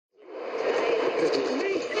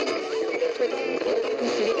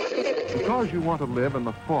Because you want to live in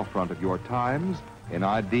the forefront of your times, in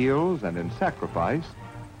ideals and in sacrifice,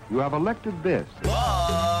 you have elected this.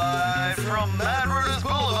 Live from Mad Runners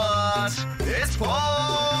Boulevard, it's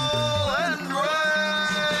Paul and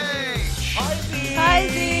Rach. Hi,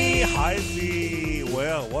 Z. Hi, Z.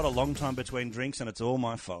 Well, what a long time between drinks, and it's all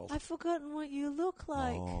my fault. I've forgotten what you look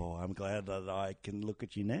like. Oh, I'm glad that I can look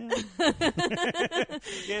at you now.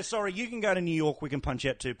 Yeah, sorry, you can go to New York, we can punch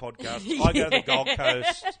out 2 podcasts. I go to the Gold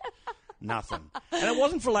Coast. Nothing. And it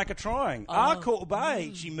wasn't for lack of trying. Our call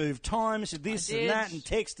Bay, she moved time, said this and that, and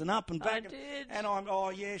text and up and back. I did. And I'm,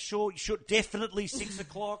 sure, definitely 6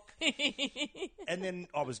 o'clock. And then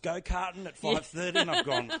I was go-karting at 5:30 and I've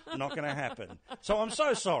gone, not going to happen. So I'm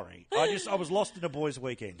so sorry. I was lost in a boys'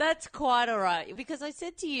 weekend. That's quite all right, because I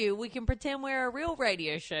said to you, we can pretend we're a real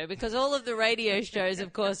radio show, because all of the radio shows,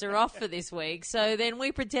 of course, are off for this week. So then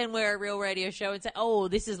we pretend we're a real radio show and say, oh,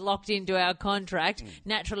 this is locked into our contract.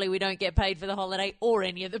 Naturally, we don't get paid for the holiday or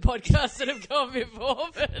any of the podcasts that have gone before.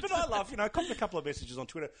 But I love, I copped a couple of messages on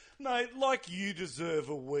Twitter. Mate, like you deserve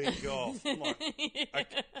a week off. I'm like,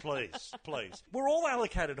 okay, please. We're all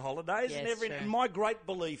allocated holidays, Yes, and my great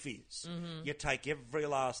belief is you take every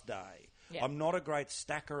last day. Yep. I'm not a great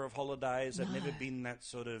stacker of holidays. I've never been that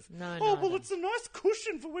sort of, No, it's a nice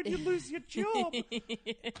cushion for when you lose your job.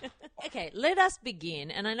 Okay, let us begin.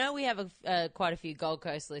 And I know we have quite a few Gold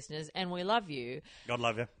Coast listeners, and we love you. God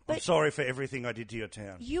love you. I'm sorry for everything I did to your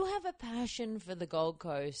town. You have a passion for the Gold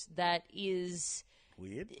Coast that is...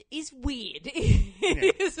 Weird? Is weird.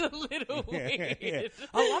 It is a little weird. Yeah.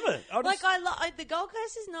 I love it. The Gold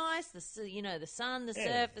Coast is nice. The sun, the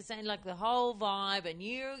surf, the sand, like the whole vibe. And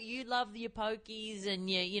you love your pokies and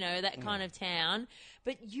that kind of town.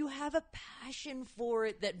 But you have a passion for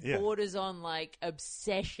it that borders on like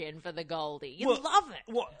obsession for the Goldie. You love it.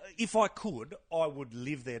 Well, if I could, I would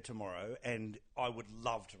live there tomorrow, and I would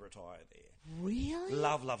love to retire there. Really?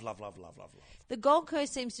 Love. The Gold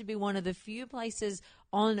Coast seems to be one of the few places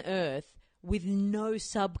on Earth with no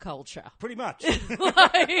subculture. Pretty much.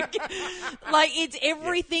 like it's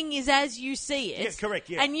everything is as you see it. Yeah, correct,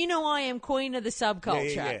 yeah. And I am queen of the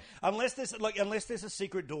subculture. Yeah. Unless there's a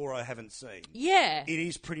secret door I haven't seen. Yeah. It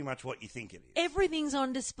is pretty much what you think it is. Everything's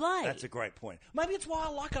on display. That's a great point. Maybe it's why I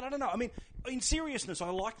like it. I don't know. I mean, in seriousness, I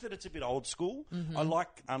like that it's a bit old school. Mm-hmm. I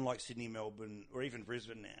like, unlike Sydney, Melbourne, or even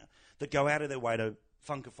Brisbane now, that go out of their way to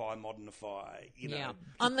funkify, modernify, Yeah.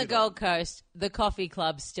 On the Gold Coast, the coffee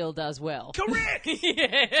club still does well. Correct!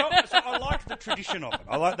 So I like the tradition of it.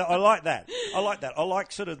 I like that. I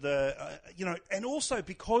like sort of the, and also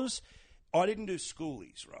because I didn't do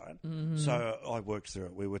schoolies, right? Mm-hmm. So I worked through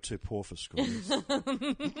it. We were too poor for schoolies.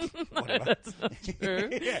 That's not true.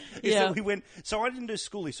 Yeah. So I didn't do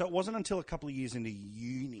schoolies. So it wasn't until a couple of years into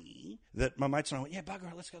uni that my mates and I went, bugger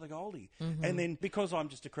it, let's go to the Goldie. Mm-hmm. And then because I'm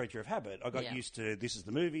just a creature of habit, I got used to this is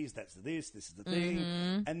the movies, that's the this is the thing.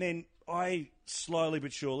 Mm-hmm. And then I slowly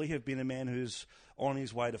but surely have been a man who's on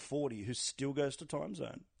his way to 40 who still goes to Time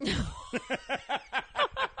Zone.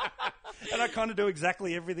 And I kind of do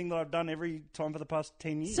exactly everything that I've done every time for the past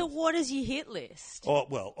 10 years. So what is your hit list? Oh,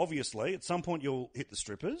 well, obviously, at some point you'll hit the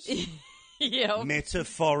strippers. Yeah.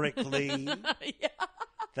 Metaphorically. Yeah.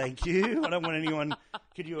 Thank you. I don't want anyone...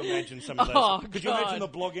 Could you imagine some of those? Oh, Could you imagine the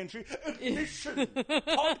blog entry? Admission,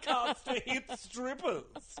 podcast to hit strippers.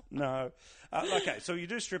 No. Okay, so you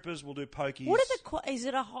do strippers, we'll do pokies. Is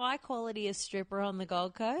it a high quality of stripper on the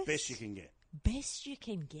Gold Coast? Best you can get. Best you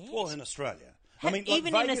can get? Well, in Australia.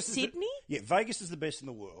 Even in Sydney? Vegas is the best in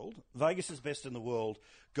the world. Vegas is best in the world.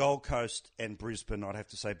 Gold Coast and Brisbane, I'd have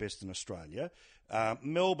to say, best in Australia.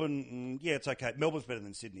 Melbourne, it's okay. Melbourne's better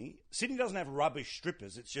than Sydney. Sydney doesn't have rubbish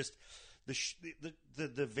strippers. It's just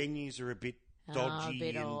the venues are a bit dodgy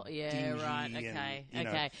dingy right. and,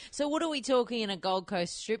 Okay. So what are we talking in a Gold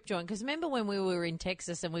Coast strip joint? Because remember when we were in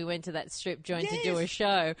Texas and we went to that strip joint to do a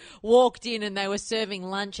show, walked in and they were serving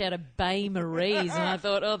lunch out of Bay Marie's, and I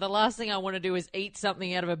thought, the last thing I want to do is eat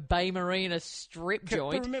something out of a Bay Marie in a strip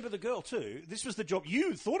joint. But remember the girl too. This was the job.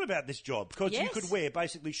 You thought about this job because you could wear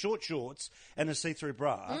basically short shorts and a see-through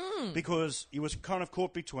bra because you was kind of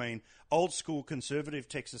caught between old school conservative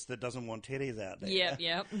Texas that doesn't want teddies out there.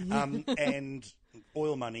 Yep. And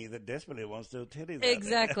oil money that desperately wants to teddies out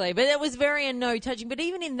Exactly. But it was very no-touching. But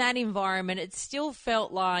even in that environment, it still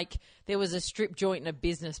felt like there was a strip joint in a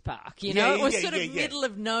business park. It was sort of middle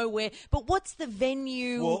of nowhere. But what's the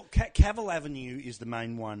venue? Well, Cavill Avenue is the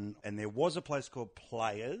main one, and there was a place called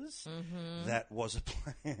Players. Mm-hmm. That was a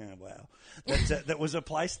that was a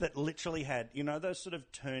place that literally had those sort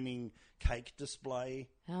of turning cake display.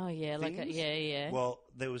 Oh, yeah, things. yeah. Well,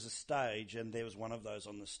 there was a stage, and there was one of those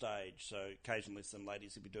on the stage. So occasionally, some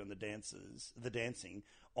ladies would be doing the dancing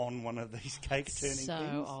on one of these cake turning things.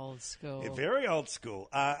 So old school. Yeah, very old school.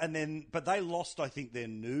 But they lost, I think, their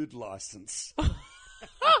nude license.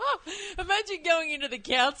 Imagine going into the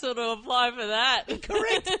council to apply for that.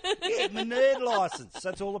 Correct. Yeah, the nerd license.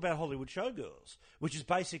 That's all about Hollywood showgirls, which is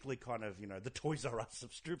basically kind of, the Toys R Us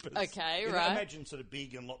of strippers. Okay, You right. Imagine sort of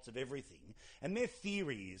big and lots of everything. And their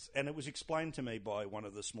theory is, and it was explained to me by one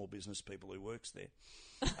of the small business people who works there.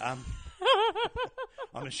 I'm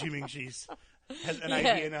assuming she's has an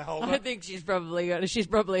ABN holder. I think she's probably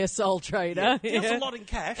a sole trader. Deals a lot in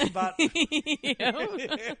cash, but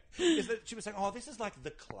Yeah. is that she was saying, this is like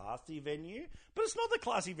the classy venue, but it's not the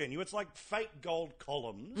classy venue. It's like fake gold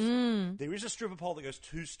columns. There is a stripper pole that goes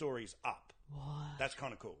 2 stories up. What? That's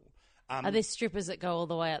kind of cool. Are there strippers that go all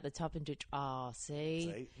the way out the top and do... Oh,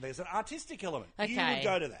 see? There's an artistic element. Okay. You would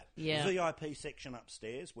go to that. Yeah. VIP section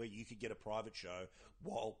upstairs where you could get a private show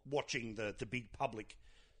while watching the big public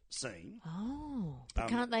scene. Oh. But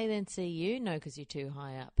can't they then see you? No, because you're too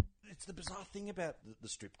high up. It's the bizarre thing about the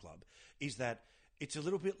strip club is that it's a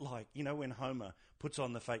little bit like, when Homer puts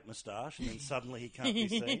on the fake moustache and then suddenly he can't be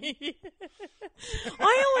seen.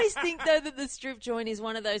 I always think, though, that the strip joint is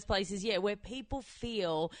one of those places, where people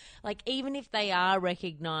feel like even if they are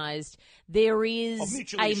recognised, there is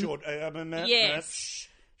mutually assured. Yes.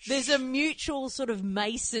 There's a mutual sort of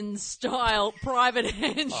Mason-style private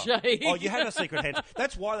handshake. Oh, you have a secret handshake.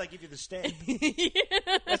 That's why they give you the stamp.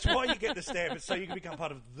 That's why you get the stamp, so you can become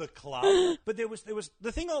part of the club. But there was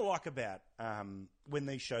the thing I like about when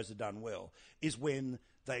these shows are done well is when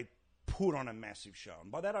they put on a massive show.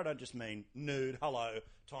 And by that I don't just mean nude, hello,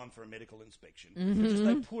 time for a medical inspection. Mm-hmm. Just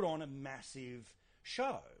they put on a massive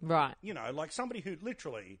show. Right. Like somebody who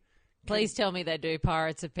literally... Please tell me they do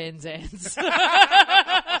Pirates of Penzance.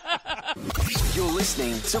 You're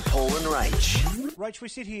listening to Paul and Rach. Rach, we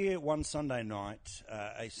sit here one Sunday night,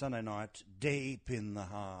 a Sunday night deep in the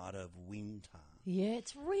heart of winter. Yeah,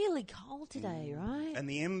 it's really cold today, right? And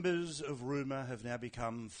the embers of rumour have now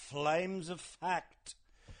become flames of fact.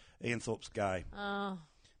 Ian Thorpe's gay. Oh.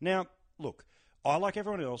 Now, look, I, like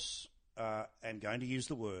everyone else, am going to use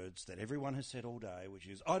the words that everyone has said all day, which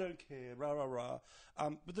is, I don't care, rah, rah, rah.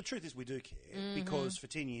 But the truth is we do care, because for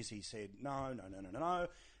 10 years he said, no.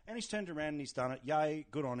 And he's turned around and he's done it. Yay,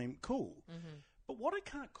 good on him, cool. But what I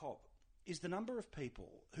can't cop is the number of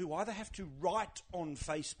people who either have to write on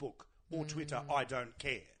Facebook or Twitter, I don't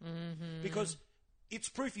care. Because it's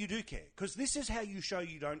proof you do care. Because this is how you show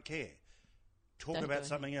you don't care. Talk about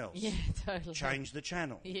something else. Yeah, totally. Change the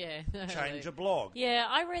channel. Yeah, totally. Change a blog. Yeah,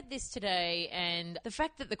 I read this today, and the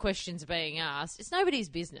fact that the questions are being asked, it's nobody's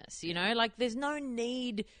business, Like, there's no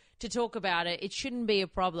need to talk about it. It shouldn't be a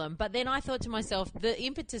problem. But then I thought to myself, the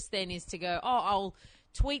impetus then is to go, I'll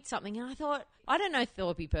tweet something. And I thought, I don't know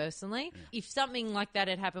Thorpe personally. If something like that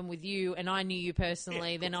had happened with you and I knew you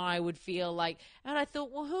personally, then I would feel like... And I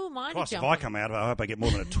thought, well, who am I Christ, to if jump I come out, I hope I get more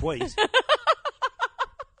than a tweet.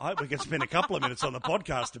 I hope we can spend a couple of minutes on the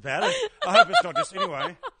podcast about it. I hope it's not just...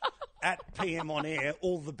 Anyway, at PM on air,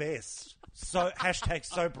 all the best. So, hashtag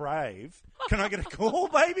so brave. Can I get a call,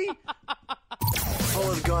 baby?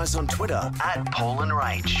 Follow the guys on Twitter at Paul and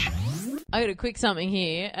Rach. I got a quick something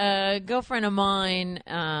here. A girlfriend of mine...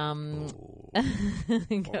 What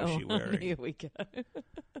was she wearing? Here we go.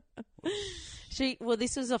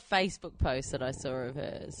 This was a Facebook post that I saw of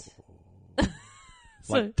hers.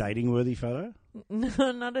 Like dating-worthy photo?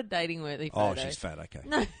 No, not a dating-worthy photo. Oh, she's fat, okay.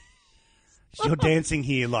 No. You're dancing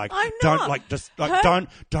here like, I'm don't, not. like, just, like, don't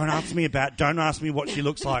ask me what she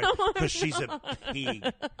looks like, because she's a pig.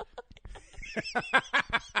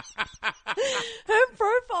 Her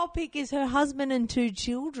profile pic is her husband and 2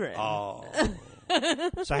 children. Oh.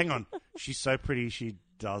 So hang on. She's so pretty she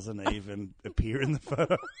doesn't even appear in the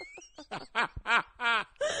photo.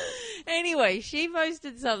 Anyway, she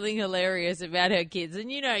posted something hilarious about her kids.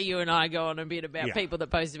 And you and I go on a bit about people that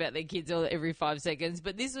post about their kids every 5 seconds.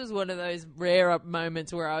 But this was one of those rare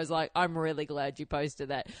moments where I was like, I'm really glad you posted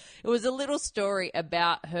that. It was a little story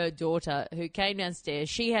about her daughter who came downstairs.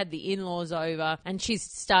 She had the in-laws over and she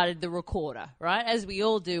started the recorder, right? As we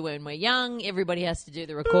all do when we're young. Everybody has to do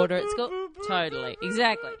the recorder. It's called... Totally.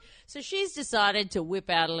 Exactly. So she's decided to whip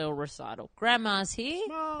out a little recital. Grandma's here.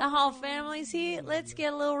 The whole family's here. Let's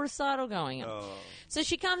get a little recital going on. Oh. So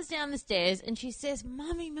she comes down the stairs and she says,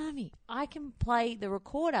 Mummy, I can play the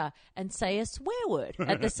recorder and say a swear word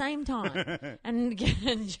at the same time. and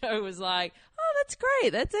Joe was like, oh, that's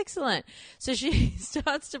great. That's excellent. So she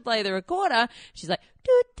starts to play the recorder. She's like,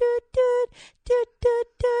 doot, doot, doot, doot, doot,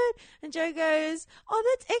 doot. And Joe goes, oh,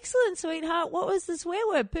 that's excellent, sweetheart. What was the swear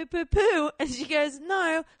word? Poo, poo, poo. And she goes,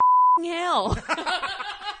 no, hell.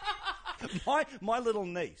 My little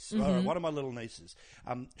niece, one of my little nieces,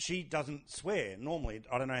 she doesn't swear normally.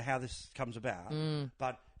 I don't know how this comes about,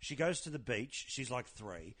 but she goes to the beach. She's like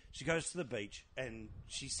 3. She goes to the beach and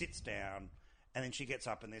she sits down, and then she gets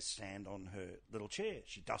up and there's sand on her little chair.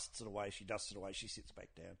 She dusts it away. She sits back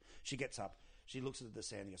down. She gets up. She looks at the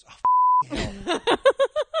sand and goes, oh, hell.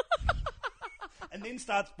 And then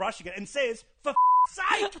starts brushing it and says, for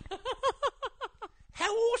sake. How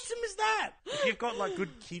awesome is that? If you've got like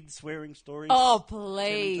good kid swearing stories. Oh,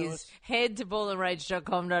 please. Head to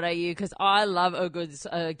ballandrage.com.au because I love a good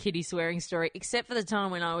kiddie swearing story, except for the time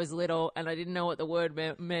when I was little and I didn't know what the word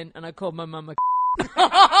meant and I called my mum a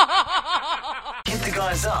Hit the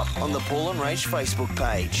guys up on the Paul and Rach Facebook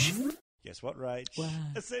page. Guess what, Rach? Wow.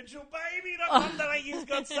 Essential baby.com.au's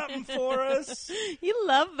got something for us. You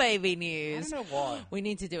love baby news. I don't know why. We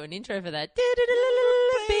need to do an intro for that. Baby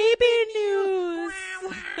news.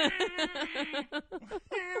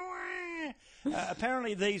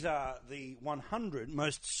 Apparently, these are the 100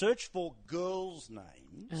 most searched for girls'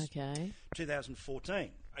 names. Okay.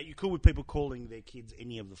 2014. Are you cool with people calling their kids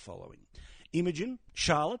any of the following? Imogen,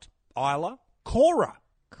 Charlotte, Isla, Cora.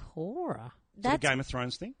 Cora. Is that a Game of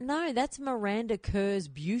Thrones thing? No, that's Miranda Kerr's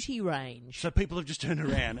beauty range. So people have just turned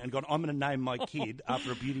around and gone, I'm going to name my kid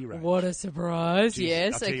after a beauty range. What a surprise. Jeez,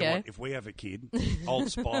 yes, I'll tell okay. you what, if we have a kid,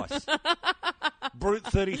 Old Spice. Brut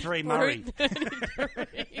 33 Murray. Brut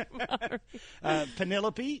 33 Murray.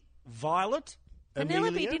 Penelope, Violet,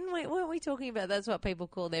 Penelope, Amelia. weren't we talking about that's what people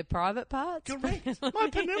call their private parts? Correct. My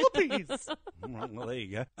Penelopes. All right, well, there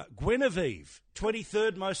you go. Guinevere,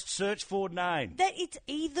 23rd most searched for name. That it's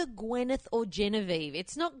either Gwyneth or Genevieve.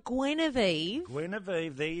 It's not Guinevere. Guinevere,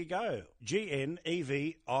 there you go.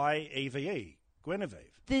 Genevieve.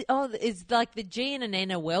 Guinevere. It's like the G and an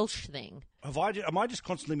N are Welsh thing. Am I just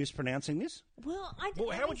constantly mispronouncing this? Well,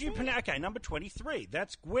 how would you pronounce? Okay, number 23.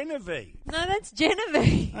 That's Guinevere. No, that's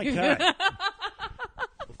Genevieve. Okay.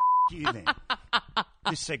 You then.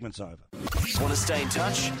 This segment's over. Want to stay in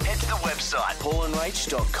touch? Head to the website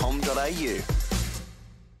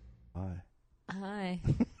paulandrach.com.au. Hi. Hi.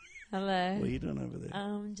 Hello. What are you doing over there?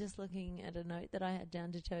 I'm just looking at a note that I had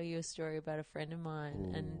down to tell you a story about a friend of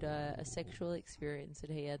mine and a sexual experience that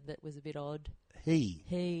he had that was a bit odd.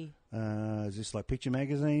 He. Is this like Picture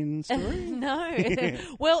Magazine story? No.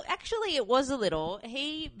 Well, actually, it was a little.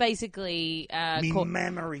 He basically...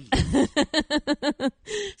 memory.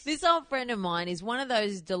 This old friend of mine is one of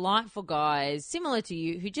those delightful guys, similar to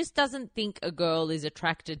you, who just doesn't think a girl is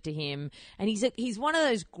attracted to him. And he's one of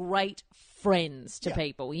those great friends to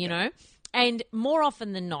people, you know? And more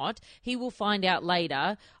often than not, he will find out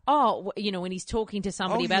later, when he's talking to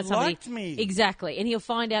somebody about somebody. Liked me. Exactly. And he'll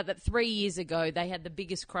find out that 3 years ago they had the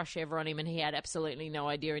biggest crush ever on him and he had absolutely no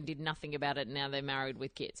idea and did nothing about it, and now they're married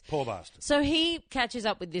with kids. Poor bastard. So he catches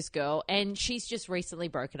up with this girl and she's just recently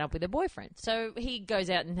broken up with her boyfriend. So he goes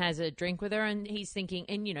out and has a drink with her and he's thinking,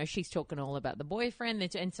 and she's talking all about the boyfriend.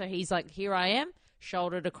 And so he's like, here I am,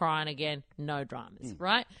 shoulder to cry, and again, no dramas,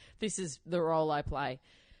 right? This is the role I play.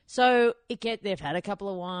 So they've had a couple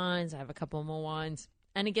of wines, I have a couple more wines,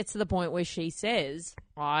 and it gets to the point where she says,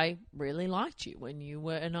 I really liked you when you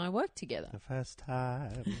and I worked together. The first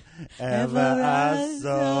time ever I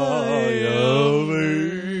saw you.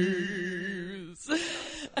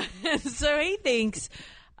 So he thinks,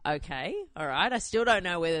 okay, all right, I still don't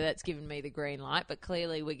know whether that's given me the green light, but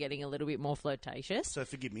clearly we're getting a little bit more flirtatious. So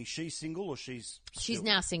forgive me, she's single or she's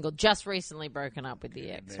now single, just recently broken up with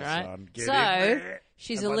the ex, right? Son, so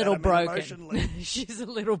she's a little broken. She's a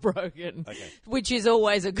little broken, which is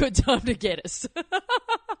always a good time to get us.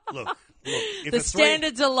 Look, if the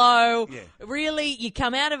standards are low. Yeah. Really, you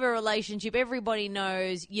come out of a relationship, everybody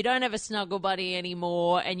knows you don't have a snuggle buddy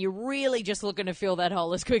anymore, and you're really just looking to fill that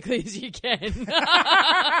hole as quickly as you can.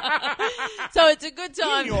 So it's a good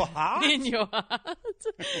time. In your heart? In your heart.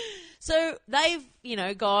 So they've,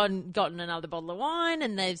 gotten another bottle of wine,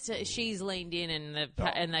 and she's leaned in,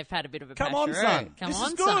 and they've had a bit of a Come on, son. Come this on,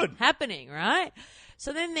 is good. son. Happening, right?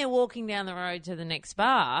 So then they're walking down the road to the next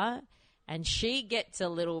bar, and she gets a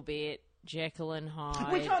little bit Jekyll and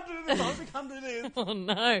Hyde. We can't do this. We can't do this. Oh,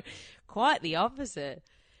 no. Quite the opposite.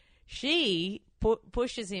 She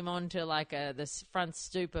pushes him onto the front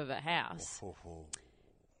stoop of a house.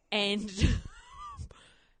 And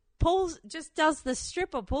just does the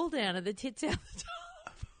stripper pull down of the tits out the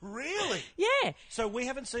top. Really? Yeah. So we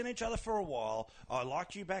haven't seen each other for a while. I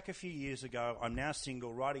liked you back a few years ago. I'm now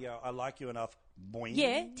single. Rightio, I like you enough. Boing.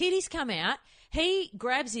 Yeah, titties come out. He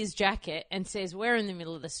grabs his jacket and says, we're in the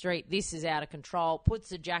middle of the street. This is out of control. Puts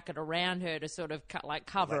the jacket around her to sort of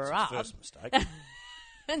cover her up. That's his first mistake.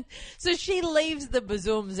 And so she leaves the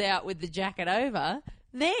bazooms out with the jacket over.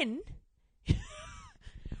 Then...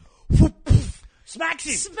 Smacks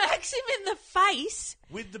him in the face.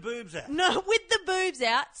 with the boobs out. No, with the boobs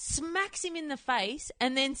out, smacks him in the face,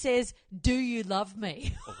 and then says, do you love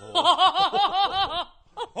me?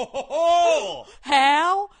 Oh.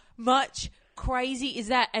 How much crazy is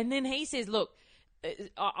that? And then he says, look,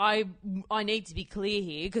 I need to be clear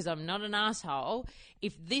here because I'm not an asshole.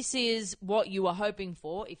 If this is what you were hoping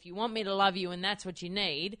for, if you want me to love you and that's what you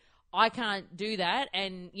need, I can't do that.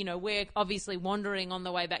 And, you know, we're obviously wandering on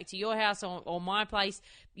the way back to your house or my place.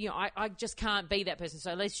 You know, I just can't be that person.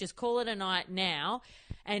 So let's just call it a night now.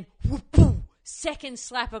 And whoop, second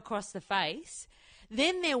slap across the face.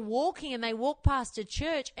 Then they're walking and they walk past a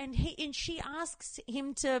church and she asks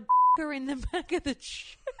him to her in the back of the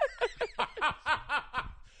church.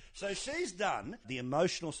 So she's done the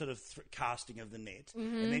emotional sort of casting of the net,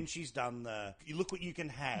 and then she's done the, you look what you can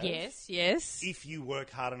have. Yes. If you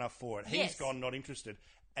work hard enough for it. Yes. He's gone not interested.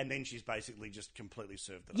 And then she's basically just completely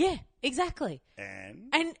served it up. Yeah, exactly.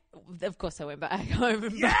 And of course I went back home.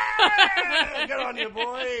 And yeah! Good on you,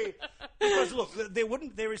 boy. Because look,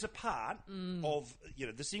 there is a part of, you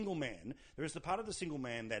know, the single man, there is the part of the single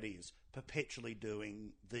man that is perpetually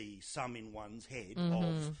doing the sum in one's head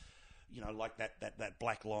of, you know, like that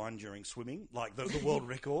black line during swimming, like the world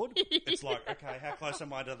record. It's like, okay, how close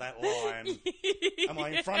am I to that line? Am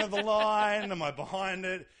I in front of the line? Am I behind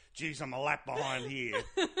it? Geez, I'm a lap behind here.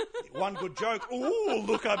 One good joke. Ooh,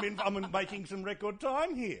 look, I'm making some record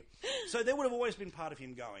time here. So there would have always been part of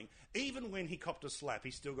him going, even when he copped a slap,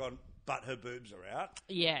 he's still gone, but her boobs are out.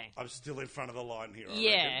 Yeah. I'm still in front of the line here, I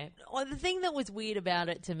Yeah. reckon. Well, the thing that was weird about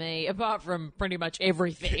it to me, apart from pretty much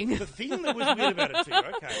everything, The thing that was weird about it too,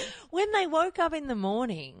 okay. when they woke up in the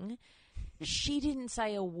morning, she didn't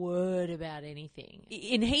say a word about anything.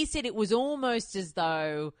 And he said it was almost as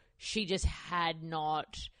though she just had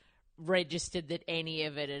not registered that any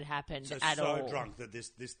of it had happened at all. So drunk that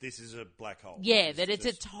this is a black hole. Yeah, that it's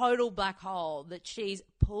a total black hole, that she's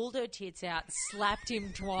pulled her tits out, slapped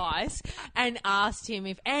him twice, and asked him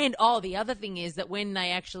if... And, the other thing is that when they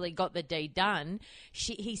actually got the deed done,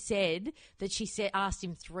 he said that she asked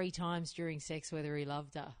him 3 times during sex whether he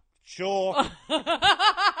loved her. Sure.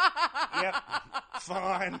 Yep.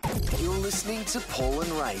 Fine. You're listening to Paul and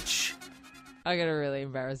Rach. I got a really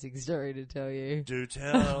embarrassing story to tell you. Do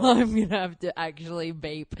tell. I'm going to have to actually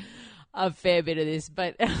beep a fair bit of this,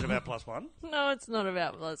 but... Is it about +1? No, it's not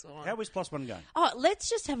about +1. How is +1 going?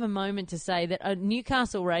 Let's just have a moment to say that a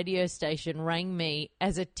Newcastle radio station rang me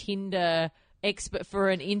as a Tinder expert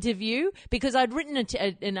for an interview because I'd written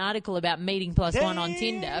an article about meeting +1 on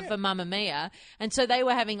Tinder for Mamma Mia, and so they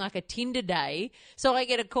were having like a Tinder day. So I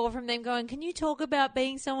get a call from them going, can you talk about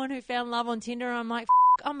being someone who found love on Tinder? And I'm like,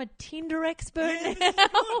 I'm a Tinder expert now.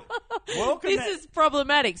 Welcome. This is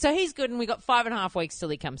problematic. So he's good, and we got 5.5 weeks till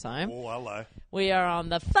he comes home. Oh, hello. We are on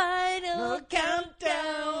the final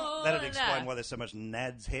countdown. That'd explain why there's so much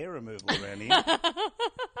Nad's hair removal around here.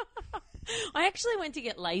 I actually went to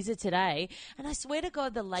get laser today, and I swear to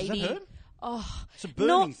God, the lady... Does that hurt? Oh, It's a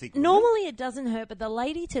burning thing. Normally it doesn't hurt, but the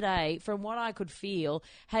lady today, from what I could feel,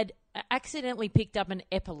 had accidentally picked up an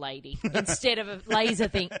epilady instead of a laser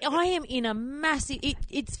thing. I am in a massive...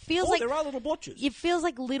 It feels like... there are little blotches. It feels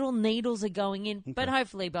like little needles are going in, but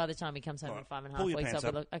hopefully by the time he comes home in 5.5 Pull your weeks, pants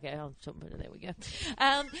I'll be up. like, okay, there we go.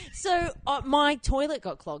 So my toilet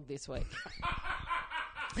got clogged this week.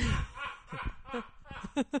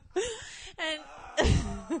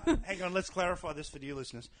 Hang on, let's clarify this for you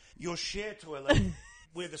listeners. Your share toilet,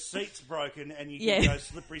 where the seat's broken and you can go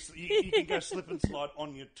slippery, you can go slip and slide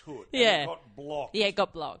on your toot. And Yeah. it got blocked. Yeah, it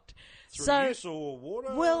got blocked. Through use or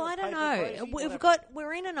water? Well, I don't paper know. crazy?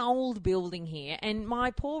 We're in an old building here, and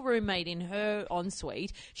my poor roommate in her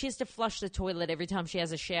ensuite, she has to flush the toilet every time she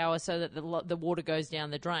has a shower so that the water goes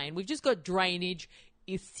down the drain. We've just got drainage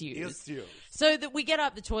issues. So that we get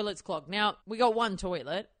up, the toilet's clogged. Now, we got one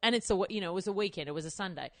toilet, and it was a weekend, it was a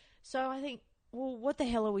Sunday. So I think, well, what the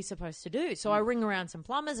hell are we supposed to do? So I ring around some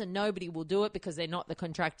plumbers, and nobody will do it because they're not the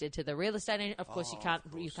contractor to the real estate agent. Of course, you can't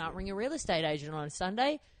ring a real estate agent on a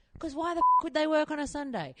Sunday because why the f*** would they work on a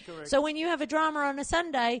Sunday? Correct. So when you have a drama on a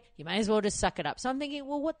Sunday, you may as well just suck it up. So I'm thinking,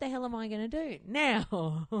 well, what the hell am I going to do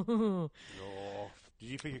now? Did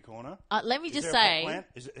you pick a corner? Let me Is just there a say... pot plant?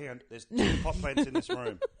 Hang on, there's 2 pot plants in this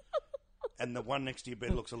room. And the one next to your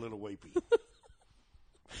bed looks a little weepy.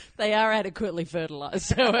 They are adequately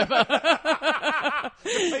fertilised, however.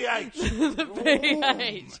 pH. The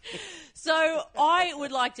pH. So I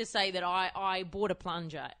would like to say that I bought a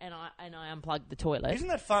plunger and I unplugged the toilet. Isn't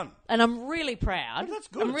that fun? And I'm really proud. Oh, that's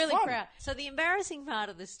good. I'm It's really fun. proud. So the embarrassing part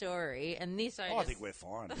of the story, and this I think we're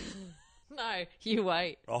fine. No, you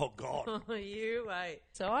wait. Oh, God. You wait.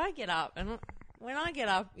 So I get up, and when I get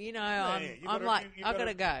up, you know, you've I'm gotta- like, you've I've got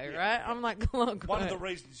gotta- to go, yeah. right? I'm like, come on, One of the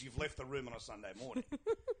reasons you've left the room on a Sunday morning.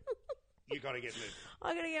 You got to get moving.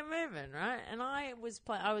 I got to get moving, right? And I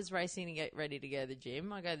was racing to get ready to go to the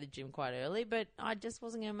gym. I go to the gym quite early, but I just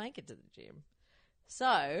wasn't going to make it to the gym.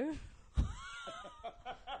 So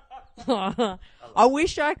I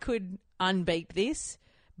wish I could unbeep this,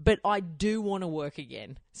 but I do want to work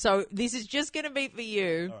again. So this is just going to be for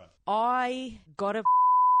you. All right. I got a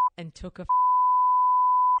and took a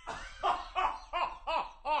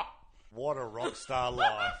What a rock star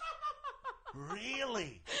life.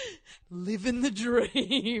 Really? living the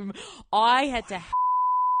dream. I had to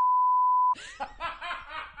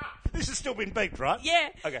This has still been beeped, right? yeah.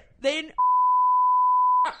 Okay. Then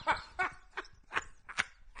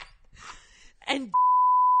and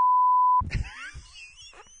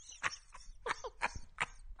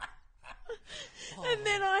and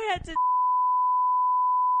then I had to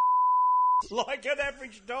Like an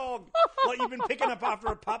average dog. Like you've been picking up after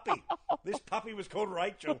a puppy. This puppy was called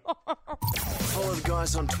Rachel. Follow the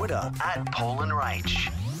guys on Twitter at Paul and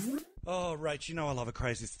Rach. Oh, Rach, you know I love a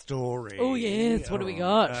crazy story. Oh, yes. What do we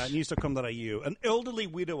got? News.com.au. An elderly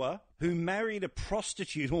widower who married a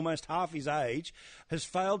prostitute almost half his age has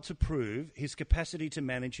failed to prove his capacity to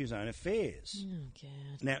manage his own affairs. oh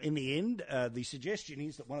god. Now, in the end, the suggestion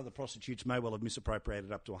is that one of the prostitutes may well have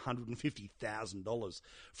misappropriated up to $150,000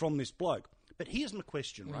 from this bloke. But here's my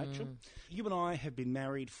question, Rachel. You and I have been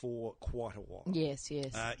married for quite a while. Yes.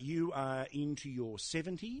 You are into your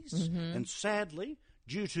 70s, and sadly,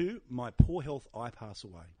 due to my poor health, I pass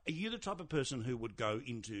away. Are you the type of person who would go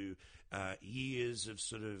into years of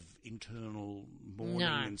sort of internal mourning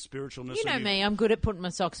No. and spiritualness? You know me, I'm good at putting my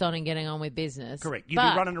socks on and getting on with business. Correct. You'd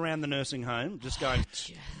But be running around the nursing home just going,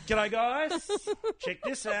 "G'day, guys. Check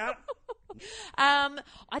this out."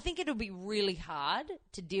 I think it'll be really hard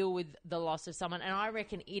to deal with the loss of someone, and I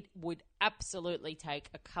reckon it would absolutely take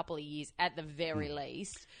a couple of years at the very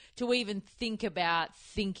least to even think about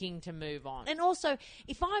thinking to move on. And also,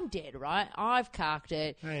 if I'm dead, right, I've carked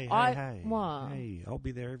it. Hey, What? Hey, I'll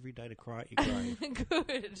be there every day to cry at your grave.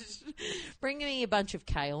 Good. Bring me a bunch of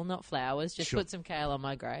kale, not flowers. Just Sure. put some kale on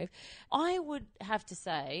my grave. I would have to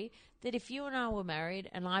say that if you and I were married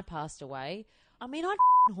and I passed away, I mean, I'd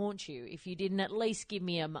haunt you if you didn't at least give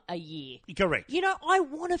me a year. Correct. You know, I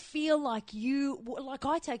want to feel like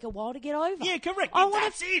I take a while to get over. Yeah, correct.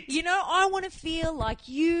 That's it. You know, I want to feel like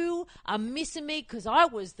you are missing me because I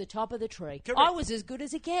was the top of the tree. Correct. I was as good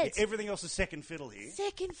as it gets. Everything else is second fiddle here.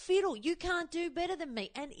 Second fiddle. You can't do better than me.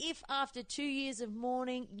 And if after 2 years of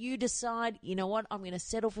mourning you decide, you know what, I'm going to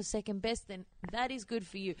settle for second best, then that is good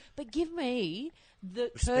for you. But give me the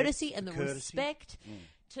courtesy and the respect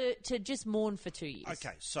to just mourn for 2 years.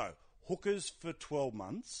 Okay, so hookers for 12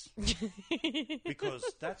 months because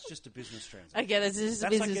that's just a business transaction. Okay, that's just a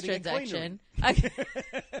That's like business getting a transaction.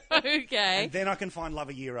 Okay. Okay. And then I can find love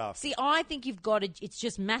a year after. See, I think you've got to. It's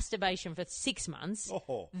just masturbation for 6 months.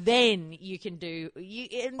 Oh. Then you can do.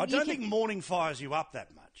 I don't think mourning fires you up that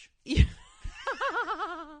much.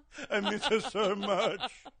 I miss her so much.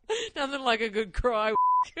 Nothing like a good cry.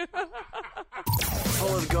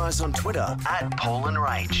 Follow the guys on Twitter at Paul and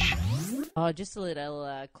Rach. Oh, just a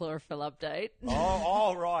little chlorophyll update.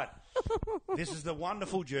 Oh, right. This is the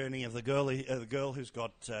wonderful journey of the girl who's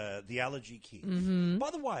got the allergy kit. Mm-hmm.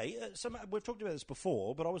 By the way, we've talked about this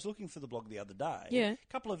before, but I was looking for the blog the other day. Yeah.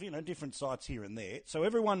 A couple of different sites here and there. So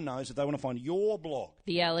everyone knows that they want to find your blog.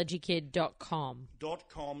 Theallergykid.com.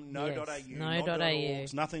 .com, no Yes, .au, no not .au.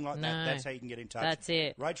 .org, nothing like that. No. That's how you can get in touch. That's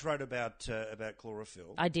it. Rach wrote about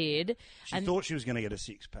chlorophyll. I did. She thought she was going to get a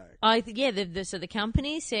six-pack. So the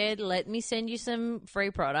company said, let me send you some free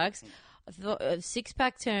products. A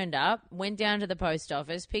six-pack turned up, went down to the post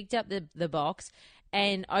office, picked up the box,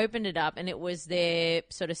 and opened it up, and it was their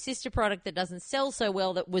sort of sister product that doesn't sell so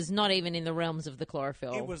well, that was not even in the realms of the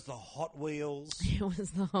chlorophyll. It was the Hot Wheels It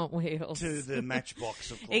was the Hot Wheels. to the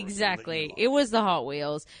Matchbox of chlorophyll. Exactly. It was the Hot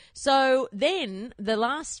Wheels. So then the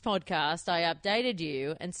last podcast, I updated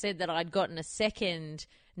you and said that I'd gotten a second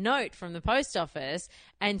note from the post office,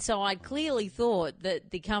 and so I clearly thought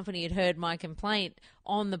that the company had heard my complaint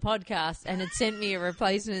on the podcast and had sent me a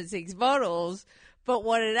replacement 6 bottles. But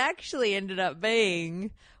what it actually ended up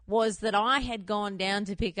being was that I had gone down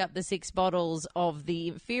to pick up the 6 bottles of the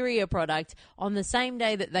inferior product on the same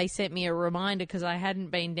day that they sent me a reminder because I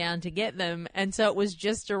hadn't been down to get them. And so it was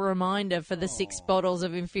just a reminder for the 6 bottles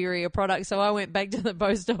of inferior product. So I went back to the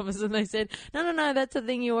post office and they said, no, that's a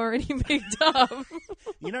thing you already picked up.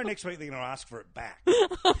 Next week they're going to ask for it back.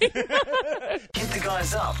 Hit the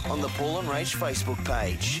guys up on the Paul and Rach Facebook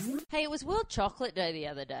page. Hey, it was World Chocolate Day the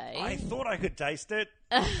other day. I thought I could taste it.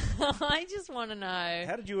 I just want to know.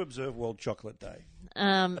 How did you observe World Chocolate Day?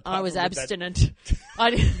 I was abstinent.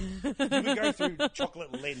 You would go through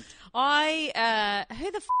chocolate Lent.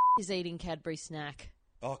 Who the f*** is eating Cadbury Snack?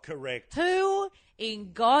 Oh, correct. Who,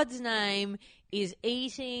 in God's name, is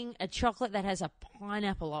eating a chocolate that has a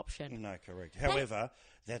pineapple option? No, correct. However,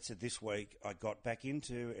 that's it this week. I got back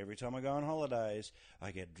into, every time I go on holidays,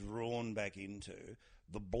 I get drawn back into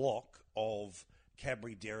the block of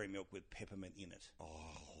Cadbury Dairy Milk with peppermint in it. Oh.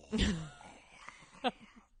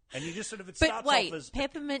 And you just sort of, it starts off as...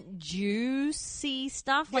 peppermint juicy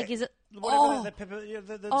stuff? Yeah, Like, is it...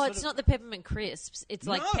 it's not the peppermint crisps. It's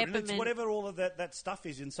like peppermint... it's whatever all of that stuff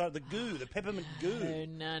is inside, the goo, the peppermint goo.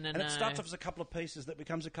 No. And it starts off as a couple of pieces that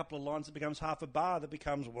becomes a couple of lines, that becomes half a bar, that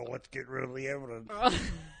becomes, well, let's get rid of the evidence.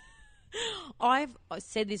 I've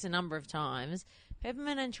said this a number of times.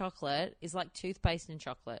 Peppermint and chocolate is like toothpaste and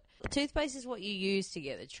chocolate. Toothpaste is what you use to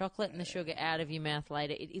get the chocolate and the sugar out of your mouth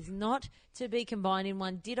later. It is not to be combined in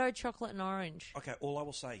one. Ditto chocolate and orange. Okay, all I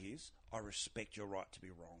will say is I respect your right to be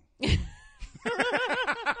wrong.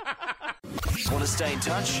 Want to stay in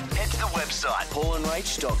touch? Head to the website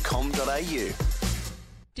paulandrach.com.au.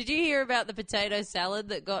 Did you hear about the potato salad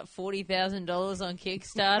that got $40,000 on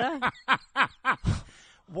Kickstarter?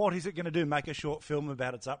 What is it going to do? Make a short film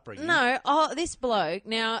about its upbringing? No. Oh, this bloke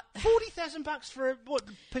now. $40,000 for a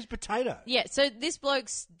piece of potato? Yeah. So this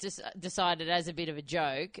bloke's decided, as a bit of a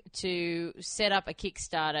joke, to set up a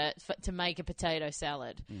Kickstarter to make a potato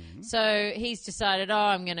salad. Mm-hmm. So he's decided,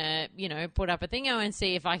 I'm going to, put up a thingo and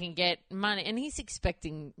see if I can get money. And he's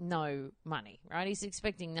expecting no money, right? He's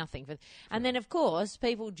expecting nothing and then of course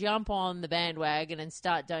people jump on the bandwagon and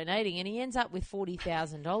start donating, and he ends up with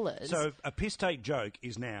 $40,000. So a piss take joke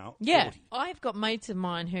is now 40. I've got mates of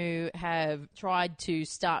mine who have tried to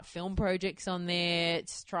start film projects on there,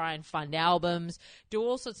 to try and fund albums, do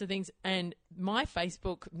all sorts of things, and my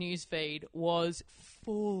Facebook newsfeed was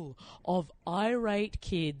full of irate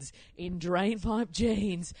kids in drainpipe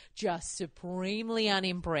jeans, just supremely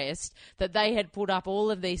unimpressed that they had put up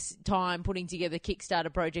all of this time putting together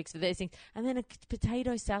Kickstarter projects for these things, and then a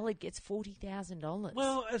potato salad gets $40,000.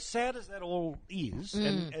 Well, as sad as that all is,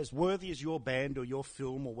 and as worthy as your band or your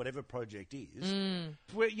film or whatever project is,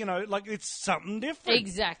 it's something different.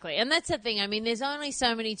 Exactly, and that's the thing. I mean, there's only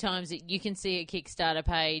so many times that you can see a Kickstarter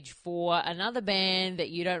page for another band that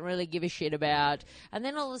you don't really give a shit about, and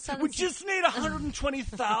then all of a sudden... We just need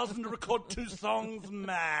 $120,000 to record 2 songs,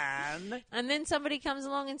 man. And then somebody comes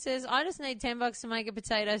along and says, I just need $10 to make a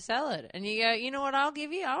potato salad. And you go, you know what I'll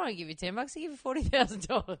give you? I won't give you $10. I'll give you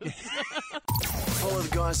 $40,000. Follow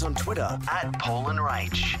the guys on Twitter at Paul and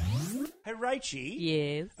Rach. Hey, Rachie.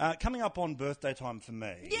 Yes. Coming up on birthday time for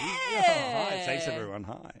me. Yeah. Oh, hi. Thanks, everyone.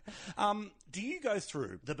 Hi. Do you go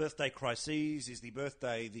through the birthday crises? Is the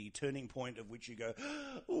birthday the turning point of which you go,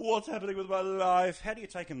 what's happening with my life? How do you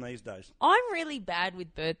take them these days? I'm really bad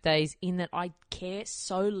with birthdays in that I care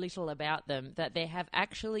so little about them that there have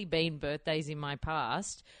actually been birthdays in my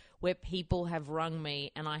past where people have rung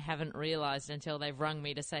me and I haven't realised until they've rung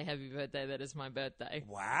me to say happy birthday that it's my birthday.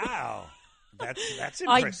 Wow. That's impressive.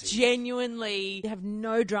 I genuinely have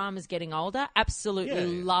no dramas getting older.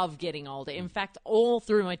 Absolutely love getting older. In fact, all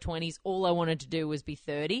through my 20s, all I wanted to do was be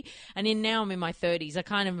 30. And now I'm in my 30s. I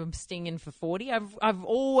kind of am stinging for 40. I've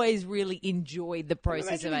always really enjoyed the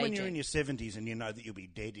process of aging. When you're in your 70s and you know that you'll be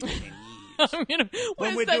dead in 10 years.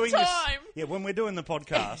 Where's the time? When we're doing the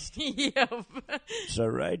podcast. Yeah. So,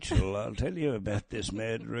 Rachel, I'll tell you about this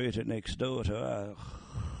mad router next door to our...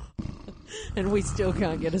 And we still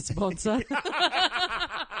can't get a sponsor.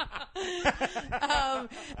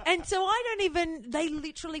 And so they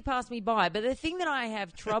literally pass me by. But the thing that I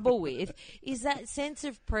have trouble with is that sense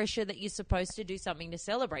of pressure that you're supposed to do something to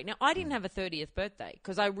celebrate. Now, I didn't have a 30th birthday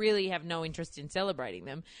because I really have no interest in celebrating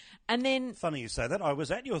them. And then... Funny you say that. I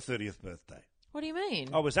was at your 30th birthday. What do you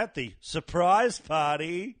mean? I was at the surprise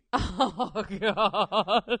party. Oh,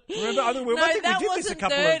 God. Remember? I think we that did this a wasn't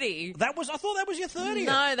couple 30. I thought that was your 30th.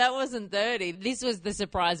 No, that wasn't 30. This was the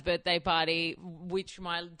surprise birthday party, which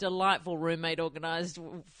my delightful roommate organised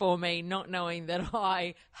for me, not knowing that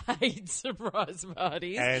I hate surprise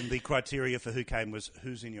parties. And the criteria for who came was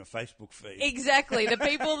who's in your Facebook feed. Exactly. The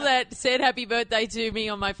people that said happy birthday to me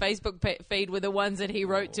on my Facebook feed were the ones that he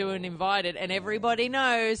wrote to and invited. And everybody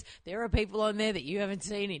knows there are people on there that you haven't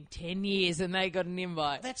seen in 10 years and they got an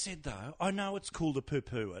invite. That said, though, I know it's cool to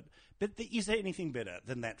poo-poo it, but is there anything better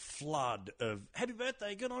than that flood of happy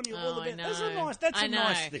birthday, good on you, all the best? That's a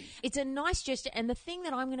nice thing. It's a nice gesture. And the thing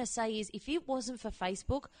that I'm going to say is if it wasn't for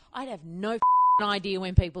Facebook, I'd have no idea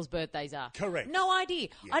when people's birthdays are. Correct. No idea.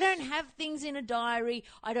 Yes. I don't have things in a diary.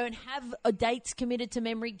 I don't have dates committed to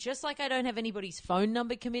memory, just like I don't have anybody's phone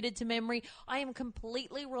number committed to memory. I am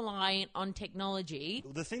completely reliant on technology.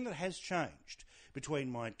 The thing that has changed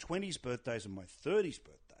between my 20s birthdays and my 30s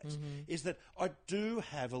birthdays is that I do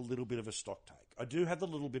have a little bit of a stock take. I do have a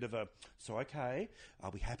little bit of a, so okay, are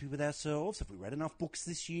we happy with ourselves? Have we read enough books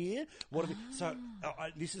this year? What have we, so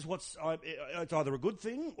this is it's either a good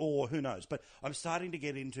thing or who knows. But I'm starting to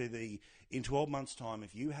get into in 12 months' time,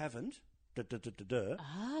 if you haven't,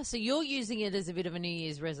 so you're using it as a bit of a New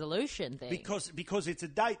Year's resolution thing. Because it's a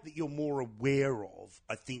date that you're more aware of,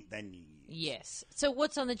 I think, than New Year's. Yes. So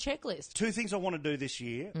what's on the checklist? 2 things I want to do this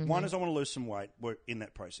year. One is I want to lose some weight. We're in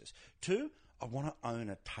that process. 2, I want to own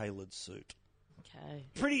a tailored suit. Okay.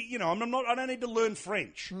 Pretty, I don't need to learn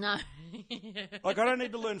French. No. I don't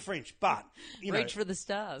need to learn French, but, Reach for the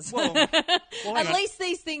stars. Well, at least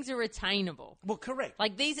these things are attainable. Well, correct.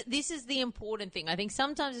 Like this is the important thing. I think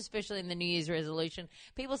sometimes, especially in the New Year's resolution,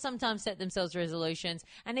 people sometimes set themselves resolutions,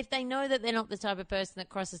 and if they know that they're not the type of person that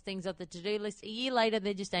crosses things off the to-do list, a year later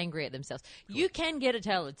they're just angry at themselves. Correct. You can get a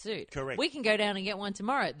tailored suit. Correct. We can go down and get one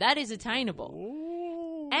tomorrow. That is attainable. Ooh.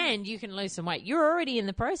 And you can lose some weight. You're already in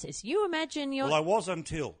the process. You imagine you're... Well, I was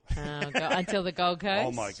until... until the Gold Coast?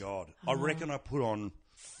 Oh, my God. I reckon I put on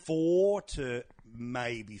 4 to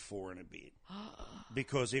maybe 4 and a bit.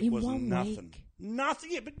 Because it was nothing. Week?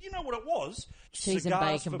 Nothing. Yeah, but you know what it was? Cheese Cigars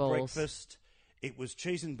and bacon for balls. breakfast. It was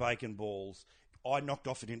cheese and bacon balls. I knocked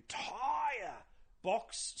off an entire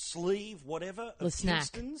box, sleeve, whatever, of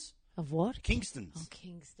Kingston's. Of what? Kingston's. Oh,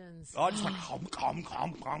 Kingston's. I just went, hum.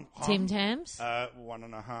 Tim Tams?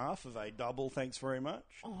 1.5 of a double, thanks very much.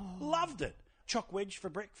 Oh. Loved it. Choc wedge for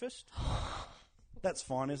breakfast. That's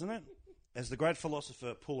fine, isn't it? As the great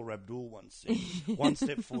philosopher Paulie Abdul once said, 1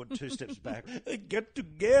 step forward, 2 steps back. Get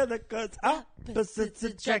together, cause opposites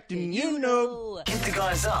attracting, you know. Hit the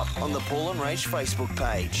guys up on the Paul and Rach Facebook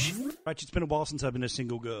page. Rach, it's been a while since I've been a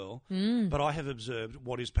single girl, but I have observed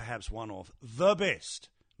what is perhaps one of the best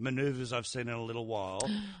manoeuvres I've seen in a little while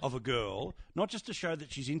of a girl, not just to show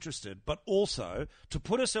that she's interested, but also to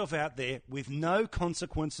put herself out there with no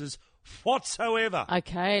consequences whatsoever.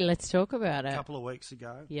 Okay, let's talk about it. A couple of weeks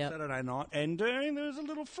ago, Yep. Saturday night, and there was a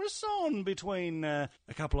little frisson between a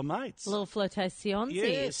couple of mates. A little flirtation.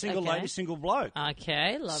 Yeah, single lady, single bloke.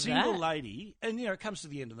 Okay, love Single that. lady, and it comes to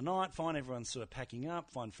the end of the night, fine, everyone's sort of packing up,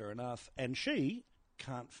 fine, fair enough, and she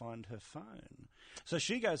can't find her phone. So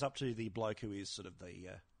she goes up to the bloke who is sort of the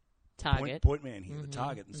Target. point man here, the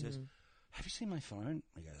target, and says, "Have you seen my phone?"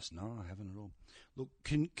 He goes, "No, I haven't at all." "Look,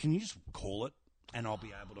 can you just call it, and I'll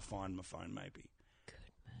be able to find my phone, maybe."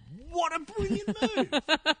 Good move. What a brilliant move!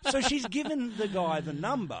 So she's given the guy the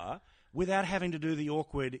number without having to do the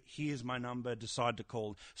awkward, "Here's my number, decide to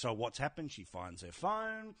call." So what's happened? She finds her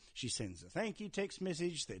phone, she sends a thank you text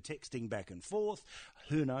message, they're texting back and forth.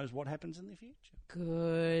 Who knows what happens in the future?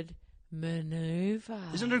 Good maneuver.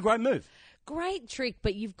 Isn't it a great move? Great trick,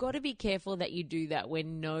 but you've got to be careful that you do that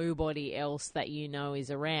when nobody else that you know is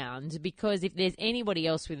around, because if there's anybody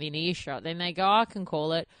else within earshot, then they go, "I can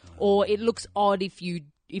call it," or it looks odd if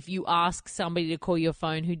you ask somebody to call your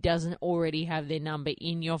phone who doesn't already have their number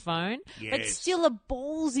in your phone. Yes. But still a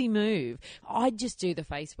ballsy move. I'd just do the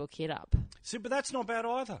Facebook hit up. See, but that's not bad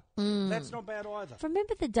either. That's not bad either.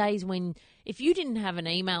 Remember the days when if you didn't have an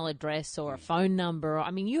email address or a phone number,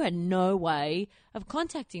 you had no way of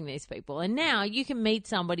contacting these people. And now you can meet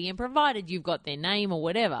somebody, and provided you've got their name or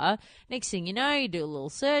whatever, next thing you know, you do a little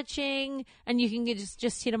searching and you can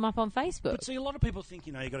just hit them up on Facebook. But see, a lot of people think,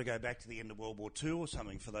 you've got to go back to the end of World War II or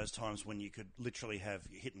something for those times when you could literally have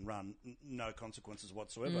hit and run, no consequences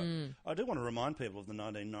whatsoever. I do want to remind people of the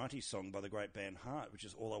 1990s song by the great band Heart, which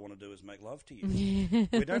is "All I Want to Do Is Make Love love to you.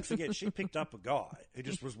 We don't forget, she picked up a guy who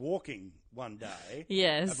just was walking one day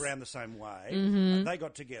around the same way. They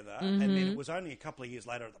got together, and then it was only a couple of years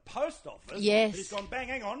later at the post office. Yes. He's gone, bang,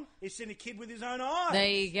 hang on, he's seen a kid with his own eyes. There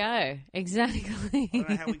you go. Exactly. I don't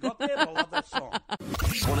know how we got there, but I love that song.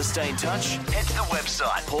 Want to stay in touch? Head to the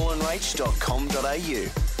website,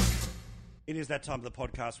 paulandrach.com.au. It is that time of the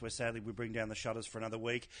podcast where sadly we bring down the shutters for another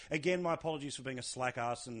week. Again, my apologies for being a slack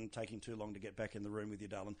ass and taking too long to get back in the room with you,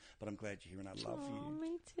 darling. But I'm glad you're here and I love you.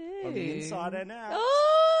 Me too. On the inside and out.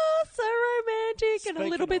 Oh, so romantic and a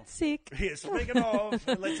little bit sick. Yeah, speaking of,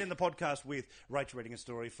 let's end the podcast with Rachel reading a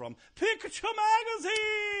story from Picture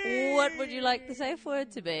Magazine. What would you like the safe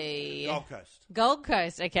word to be? Gold Coast. Gold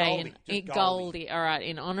Coast, okay. Goldie, just Goldie. Goldie. All right,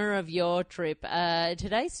 in honour of your trip.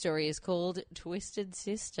 Today's story is called Twisted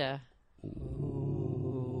Sister.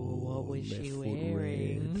 Ooh, what was she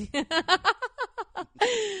wearing?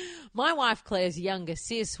 My wife Claire's younger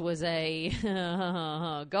sis was a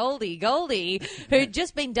Goldie, who'd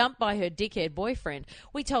just been dumped by her dickhead boyfriend.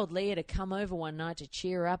 We told Leah to come over one night to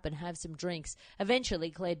cheer her up and have some drinks.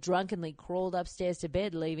 Eventually, Claire drunkenly crawled upstairs to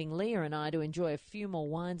bed, leaving Leah and I to enjoy a few more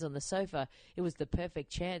wines on the sofa. It was the perfect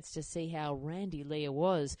chance to see how randy Leah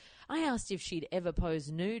was. I asked if she'd ever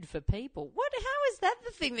pose nude for people. How is that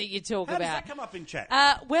the thing that you talk about? How does that come up in chat?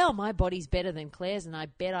 Well, my body's better than Claire's, and I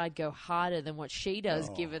bet I'd go harder than what she does,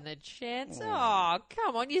 given the chance. Oh,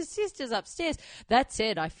 come on, your sister's upstairs. That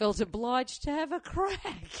said, I felt obliged to have a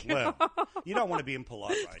crack. Well, you don't want to be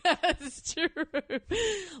impolite, right? That's true.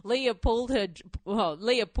 Leah put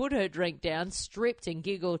her drink down, stripped, and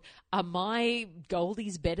giggled, "Are my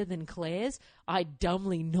Goldies better than Claire's?" I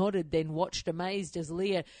dumbly nodded, then watched amazed as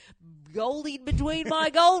Leah goldied between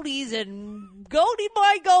my Goldies and goldied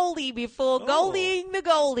my Goldie before goldieing the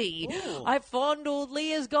Goldie. Oh. I fondled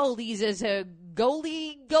Leah's Goldies as her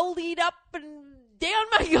goldied up and down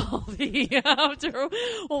my Goldie. After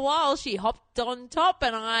a while, she hopped on top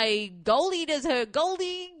and I goldied as her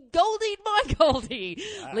goldied my Goldie.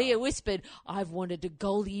 Wow. Leah whispered, "I've wanted to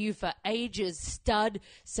Goldie you for ages, stud."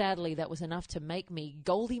 Sadly, that was enough to make me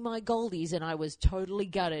Goldie my Goldies, and I was totally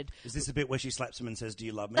gutted. Is this a bit where she slaps him and says, "Do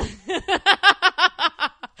you love me?"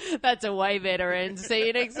 That's a way better end. See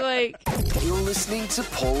you next week. You're listening to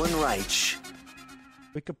Paul and Rach.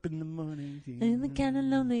 Wake up in the morning. In the kind of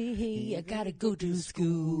lonely, I gotta go to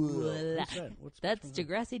school. What's that? That's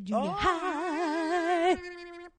Degrassi Junior High.